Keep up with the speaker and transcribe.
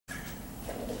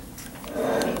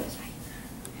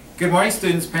Good morning,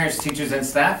 students, parents, teachers, and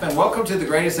staff, and welcome to the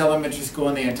greatest elementary school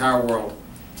in the entire world.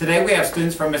 Today we have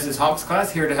students from Mrs. Hawk's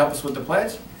class here to help us with the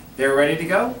pledge. They're ready to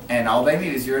go, and all they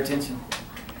need is your attention.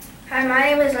 Hi, my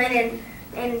name is Landon,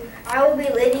 and I will be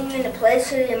leading you in the pledge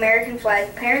to the American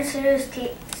flag. Parents,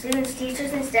 students,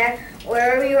 teachers, and staff,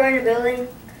 wherever you are in the building,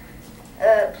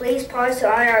 please pause to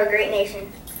honor our great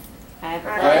nation. I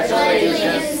pledge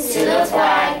allegiance to the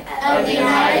flag of the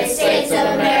United States of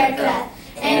America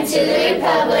and to the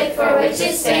republic for which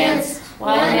it stands,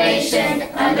 one nation,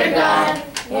 under God,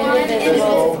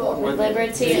 indivisible, with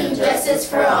liberty and justice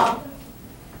for all.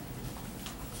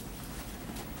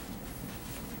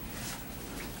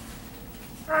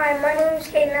 Hi, my name is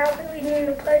Caden. I'll be leading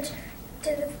the pledge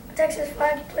to the Texas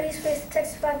flag. Please face the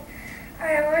Texas flag.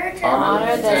 I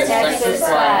honor the Texas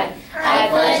flag. I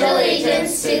pledge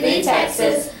allegiance to the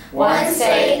Texas, one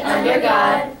state under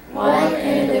God, one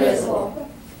indivisible.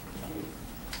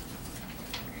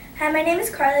 Hi, my name is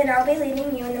Carly, and I'll be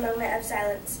leading you in the moment of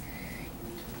silence.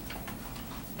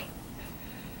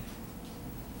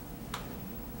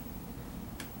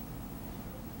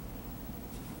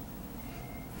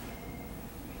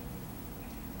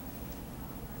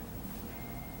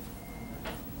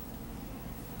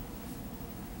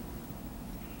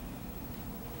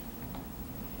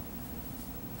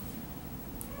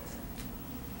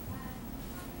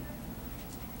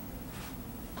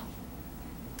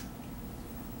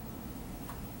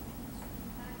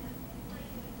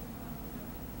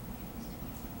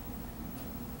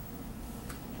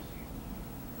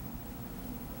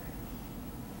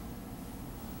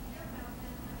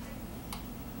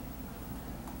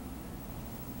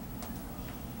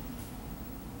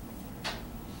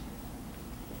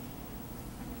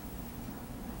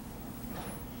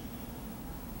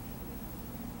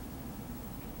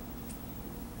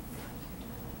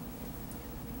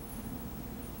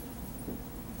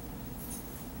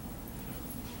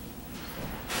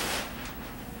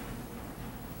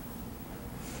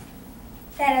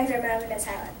 That ends our moment of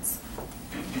silence.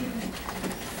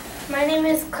 My name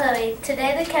is Chloe.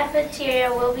 Today the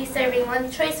cafeteria will be serving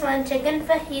lunch choice 1 chicken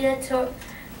fajita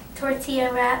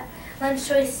tortilla wrap, lunch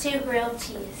choice 2 grilled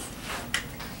cheese.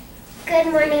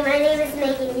 Good morning, my name is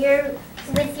Megan. You're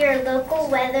with your local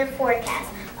weather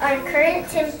forecast. Our current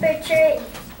temperature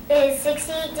is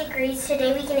 68 degrees.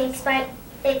 Today we can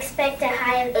expect a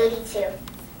high of 82.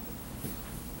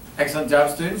 Excellent job,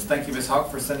 students. Thank you, Ms.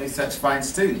 Hawk, for sending such fine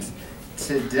students.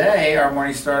 Today, our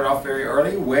morning started off very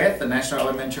early with the National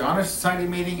Elementary Honor Society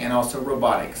meeting and also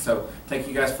robotics. So thank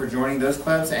you guys for joining those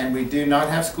clubs. And we do not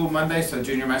have school Monday, so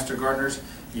Junior Master Gardeners,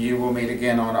 you will meet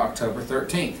again on October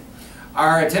 13th.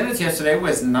 Our attendance yesterday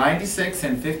was 96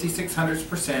 and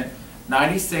 5600%.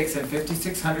 96 and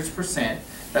 5600%.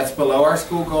 That's below our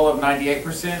school goal of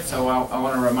 98%. So I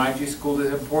want to remind you, school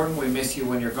is important. We miss you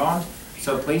when you're gone.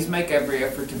 So please make every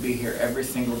effort to be here every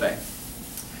single day.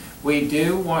 We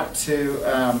do want to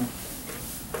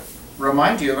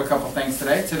remind you of a couple things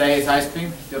today. Today is ice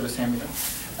cream. You'll just hand me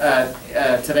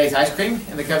that. Today's ice cream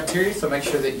in the cafeteria, so make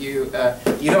sure that you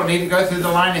don't need to go through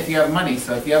the line if you have money.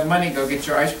 So if you have money, go get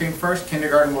your ice cream first.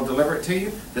 Kindergarten will deliver it to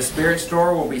you. The Spirit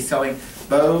Store will be selling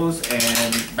bows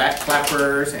and back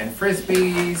clappers and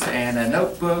frisbees and a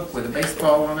notebook with a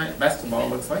baseball on it. Basketball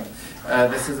looks like.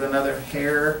 This is another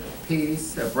hair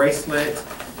piece, a bracelet,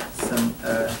 some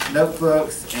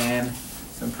notebooks, and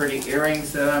some pretty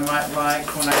earrings that I might like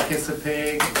when I kiss a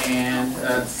pig, and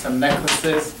some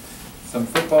necklaces, some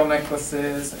football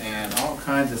necklaces, and all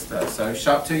kinds of stuff. So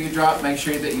shop till you drop. Make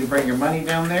sure that you bring your money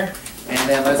down there, and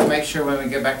then let's make sure when we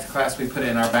get back to class we put it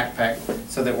in our backpack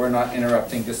so that we're not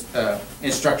interrupting this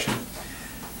instruction.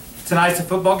 Tonight's a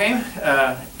football game,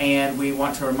 and we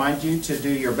want to remind you to do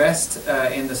your best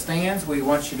in the stands. We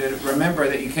want you to remember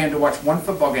that you came to watch one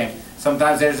football game.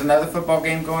 Sometimes there's another football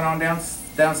game going on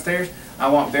downstairs. I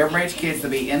want Bear Branch kids to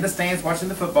be in the stands watching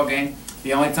the football game.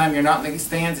 The only time you're not in the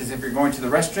stands is if you're going to the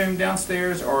restroom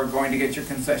downstairs or going to get your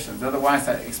concessions. Otherwise,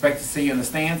 I expect to see you in the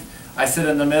stands. I sit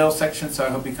in the middle section, so I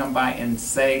hope you come by and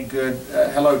say good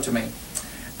hello to me.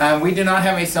 We do not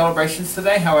have any celebrations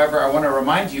today. However, I want to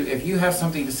remind you, if you have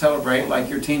something to celebrate, like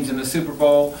your team's in the Super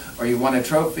Bowl, or you won a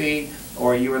trophy,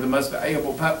 or you were the most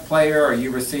valuable player, or you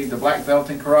received a black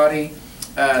belt in karate,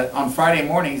 on Friday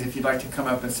mornings, if you'd like to come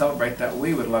up and celebrate that,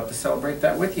 we would love to celebrate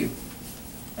that with you.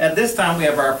 At this time, we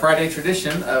have our Friday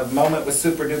tradition of Moment with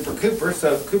Super Duper Cooper.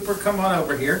 So Cooper, come on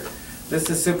over here. This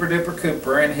is Super Duper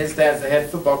Cooper, and his dad's the head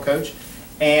football coach.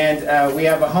 And we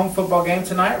have a home football game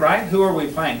tonight, right? Who are we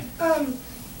playing?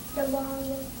 The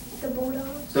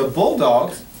Bulldogs. The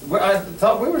Bulldogs? I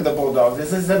thought we were the Bulldogs.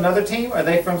 Is this another team? Are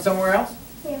they from somewhere else?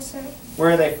 Yes, sir.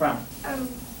 Where are they from?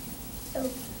 The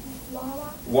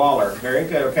Waller, very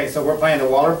good. Okay, so we're playing the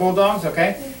Waller Bulldogs,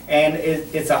 okay? And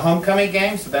it's a homecoming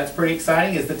game, so that's pretty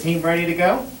exciting. Is the team ready to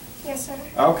go? Yes, sir.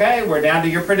 Okay, we're down to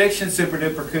your prediction, Super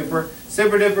Duper Cooper.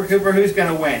 Super Duper Cooper, who's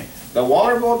going to win? The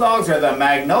Waller Bulldogs or the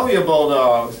Magnolia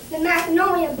Bulldogs? The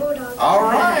Magnolia Bulldogs. All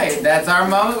right, that's our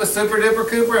moment with Super Duper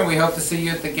Cooper, and we hope to see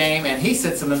you at the game. And he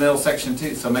sits in the middle section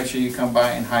too, so make sure you come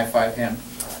by and high five him.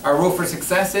 Our rule for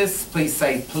success is please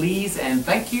say please and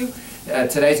thank you.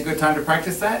 Today's a good time to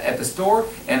practice that at the store.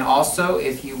 And also,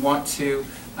 if you want to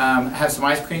have some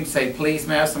ice cream, say please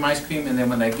may I have some ice cream, and then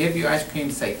when they give you ice cream,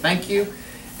 say thank you.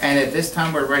 And at this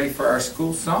time, we're ready for our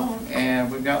school song,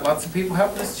 and we've got lots of people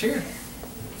helping us cheer.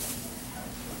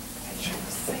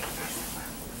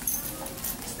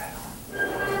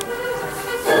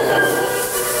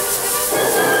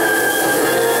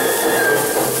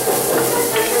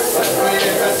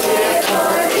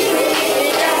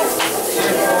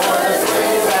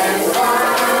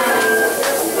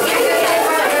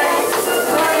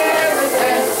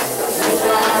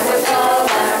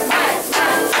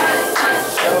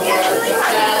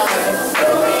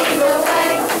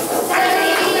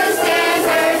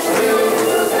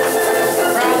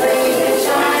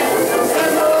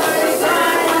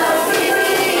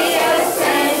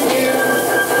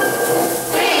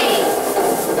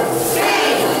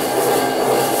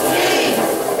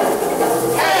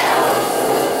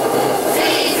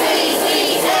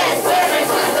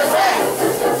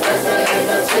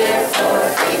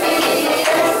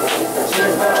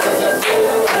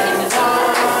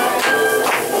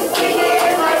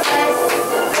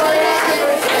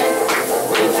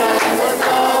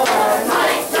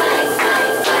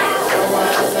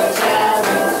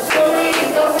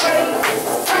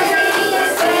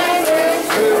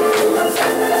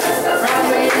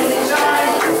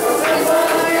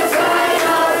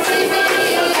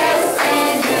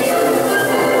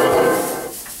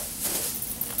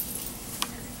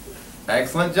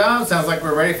 Excellent job. Sounds like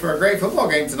we're ready for a great football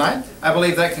game tonight. I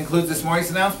believe that concludes this morning's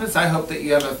announcements. I hope that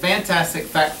you have a fantastic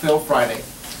fact-filled Friday.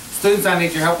 Students, I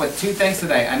need your help with two things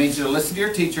today. I need you to listen to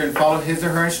your teacher and follow his or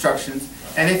her instructions.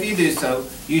 And if you do so,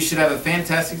 you should have a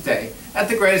fantastic day at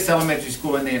the greatest elementary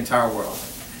school in the entire world.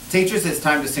 Teachers, it's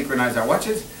time to synchronize our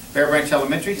watches. Bear Branch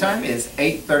Elementary time is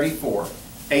 8:34.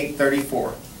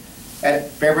 8:34.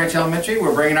 At Bear Branch Elementary,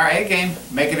 we're bringing our A game.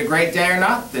 Make it a great day or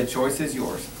not, the choice is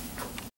yours.